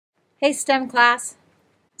Hey STEM class.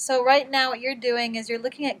 So right now what you're doing is you're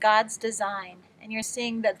looking at God's design and you're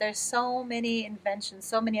seeing that there's so many inventions,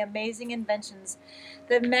 so many amazing inventions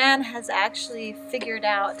that man has actually figured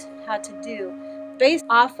out how to do based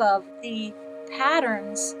off of the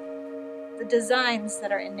patterns, the designs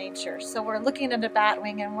that are in nature. So we're looking at a bat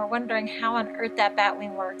wing and we're wondering how on earth that bat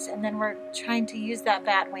wing works, and then we're trying to use that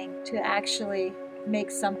bat wing to actually make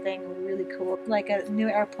something really cool, like a new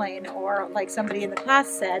airplane, or like somebody in the class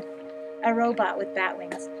said, a robot with bat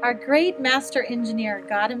wings. Our great master engineer,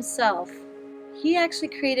 God himself, he actually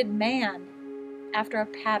created man after a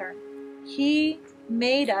pattern. He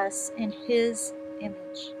made us in his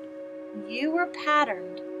image. You were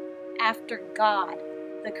patterned after God,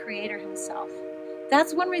 the creator himself.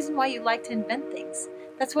 That's one reason why you like to invent things.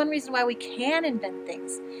 That's one reason why we can invent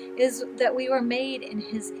things, is that we were made in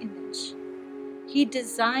his image. He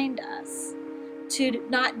designed us to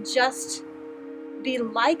not just be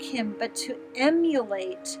like him, but to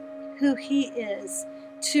emulate who he is,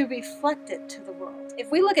 to reflect it to the world.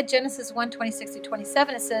 If we look at Genesis 1:26-27,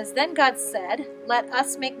 it says, "Then God said, let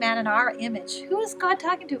us make man in our image." Who is God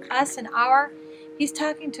talking to? Us and our? He's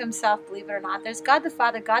talking to himself, believe it or not. There's God the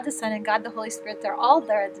Father, God the Son, and God the Holy Spirit. They're all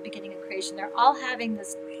there at the beginning of creation. They're all having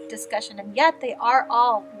this discussion, and yet they are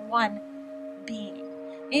all one being.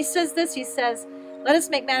 And he says this, he says, "Let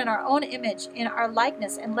us make man in our own image, in our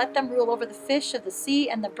likeness, and let them rule over the fish of the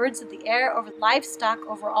sea and the birds of the air, over livestock,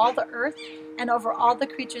 over all the earth, and over all the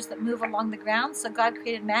creatures that move along the ground." So God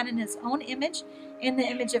created man in his own image. In the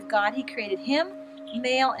image of God, he created him.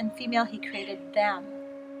 Male and female, he created them.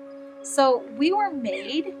 So we were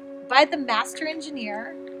made by the master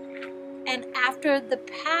engineer and after the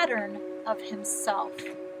pattern of himself.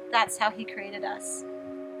 That's how he created us.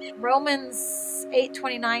 Romans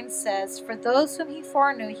 8:29 says, "For those whom he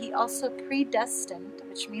foreknew, he also predestined,"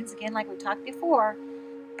 which means, again, like we talked before,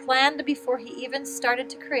 planned before he even started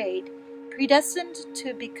to create, predestined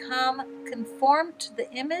to become conformed to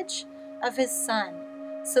the image of his Son,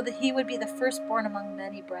 so that he would be the firstborn among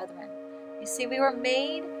many brethren. You see, we were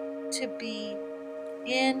made to be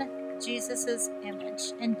in Jesus's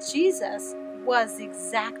image, and Jesus was the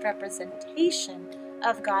exact representation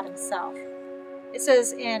of God himself. It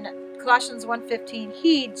says in Colossians 1:15,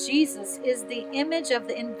 "He, Jesus, is the image of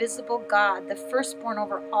the invisible God, the firstborn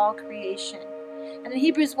over all creation." And in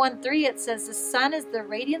Hebrews 1:3 it says, "The Son is the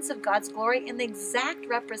radiance of God's glory and the exact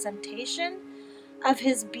representation of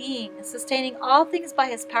his being, sustaining all things by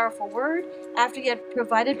his powerful word. After he had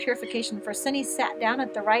provided purification for sin, he sat down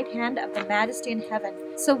at the right hand of the majesty in heaven."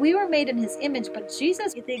 So we were made in his image, but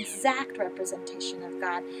Jesus is the exact representation of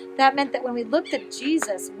God. That meant that when we looked at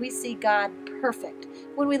Jesus, we see God perfect.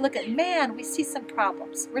 When we look at man, we see some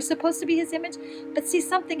problems. We're supposed to be his image, but see,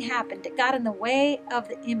 something happened. It got in the way of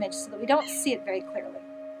the image so that we don't see it very clearly.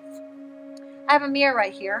 I have a mirror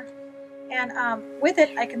right here, and with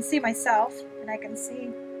it I can see myself, and I can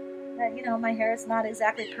see that, my hair is not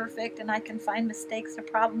exactly perfect, and I can find mistakes or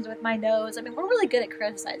problems with my nose. I mean, we're really good at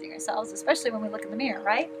criticizing ourselves, especially when we look in the mirror,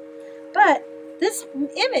 right? But this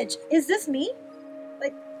image, is this me?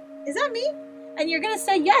 Like, is that me? And you're going to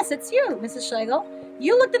say, yes, it's you, Mrs. Schlegel.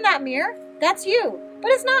 You looked in that mirror. That's you.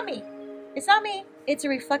 But it's not me. It's not me. It's a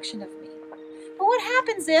reflection of me. But what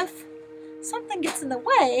happens if something gets in the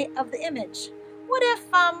way of the image? What if,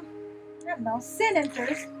 sin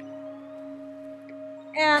enters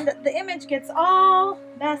and the image gets all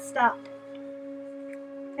messed up?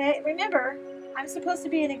 Okay, remember, I'm supposed to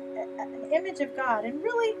be an image of God, and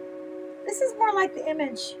really, this is more like the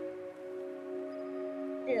image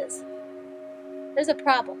is. There's a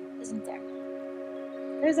problem, isn't there?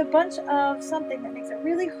 There's a bunch of something that makes it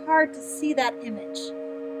really hard to see that image,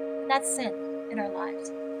 and that's sin in our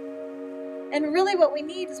lives. And really what we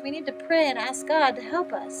need is we need to pray and ask God to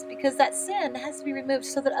help us, because that sin has to be removed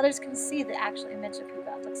so that others can see the actual image of who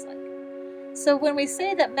God looks like. So when we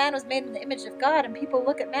say that man was made in the image of God, and people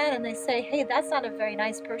look at man and they say, hey, that's not a very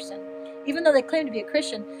nice person, even though they claim to be a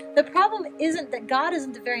Christian, the problem isn't that God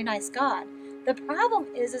isn't a very nice God. The problem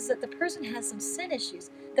is that the person has some sin issues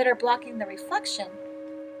that are blocking the reflection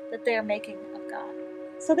that they're making of God.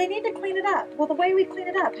 So they need to clean it up. Well, the way we clean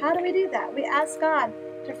it up, how do we do that? We ask God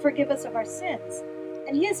to forgive us of our sins.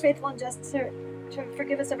 And he is faithful and just to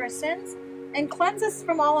forgive us of our sins and cleanse us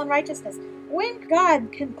from all unrighteousness. When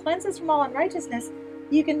God can cleanse us from all unrighteousness,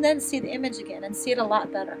 you can then see the image again and see it a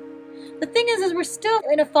lot better. The thing is we're still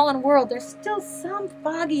in a fallen world. There's still some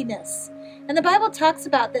fogginess. And the Bible talks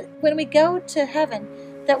about that when we go to heaven,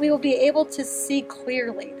 that we will be able to see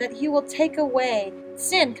clearly, that he will take away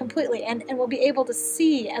sin completely, and we'll be able to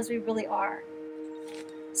see as we really are.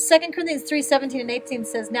 2 Corinthians 3:17 and 18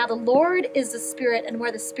 says, "Now the Lord is the Spirit, and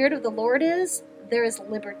where the Spirit of the Lord is, there is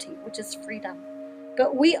liberty," which is freedom.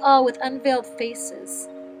 "But we all, with unveiled faces,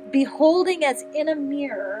 beholding as in a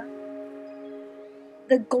mirror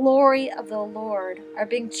the glory of the Lord, are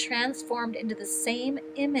being transformed into the same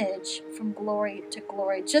image from glory to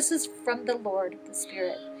glory, just as from the Lord, the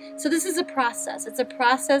Spirit." So this is a process. It's a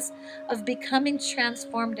process of becoming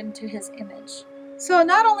transformed into His image. So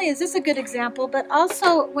not only is this a good example, but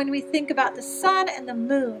also when we think about the sun and the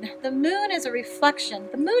moon is a reflection.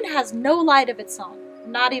 The moon has no light of its own,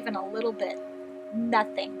 not even a little bit,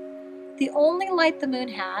 nothing. The only light the moon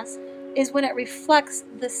has is when it reflects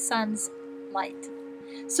the sun's light.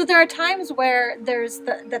 So there are times where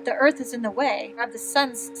that the earth is in the way of the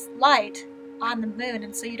sun's light on the moon,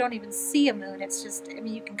 and so you don't even see a moon. It's just, I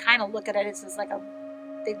mean, you can kind of look at it, it's just like a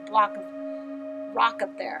big block of rock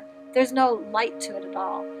up there. There's no light to it at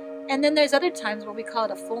all. And then there's other times where we call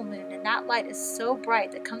it a full moon, and that light is so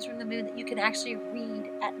bright that comes from the moon that you can actually read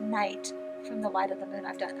at night from the light of the moon.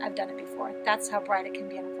 I've done it before. That's how bright it can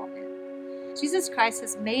be on a full moon. Jesus Christ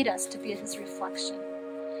has made us to be His reflection.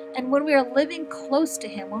 And when we are living close to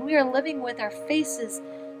Him, when we are living with our faces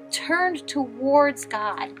turned towards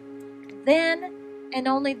God, then and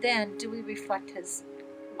only then do we reflect His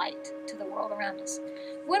light to the world around us.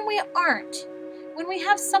 When we aren't, when we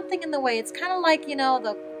have something in the way, it's kind of like,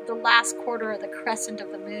 the last quarter of the crescent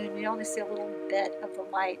of the moon. You only see a little bit of the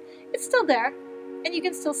light. It's still there, and you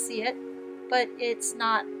can still see it, but it's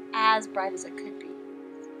not as bright as it could be.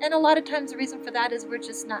 And a lot of times the reason for that is we're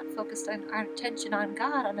just not focused on our attention on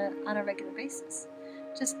God on a regular basis.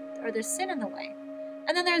 Or there's sin in the way.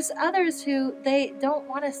 And then there's others who they don't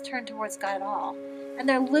want us to turn towards God at all. And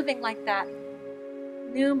they're living like that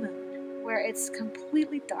new moon, where it's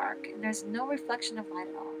completely dark and there's no reflection of light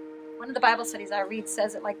at all. One of the Bible studies I read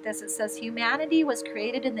says it like this. It says, "Humanity was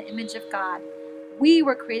created in the image of God. We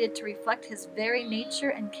were created to reflect His very nature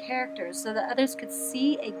and character so that others could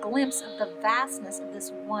see a glimpse of the vastness of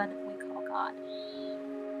this one we call God."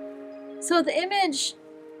 So the image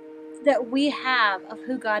that we have of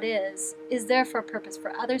who God is there for a purpose,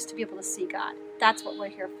 for others to be able to see God. That's what we're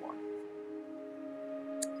here for.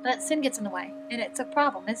 But sin gets in the way, and it's a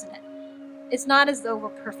problem, isn't it? It's not as though we're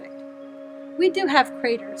perfect. We do have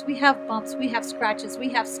craters, we have bumps, we have scratches, we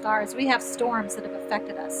have scars, we have storms that have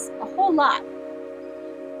affected us, a whole lot.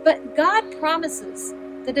 But God promises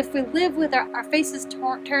that if we live with our faces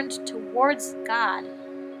turned towards God,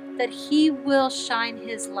 that He will shine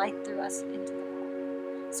His light through us into the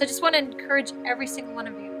world. So I just want to encourage every single one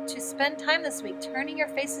of you to spend time this week turning your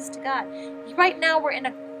faces to God. Right now we're in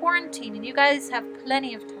a quarantine, and you guys have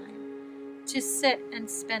plenty of time to sit and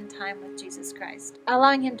spend time with Jesus Christ,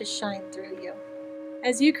 allowing Him to shine through you.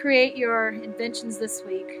 As you create your inventions this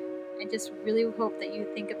week, I just really hope that you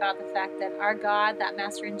think about the fact that our God, that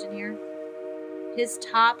master engineer, His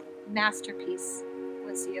top masterpiece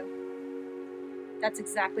was you. That's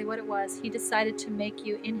exactly what it was. He decided to make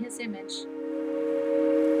you in His image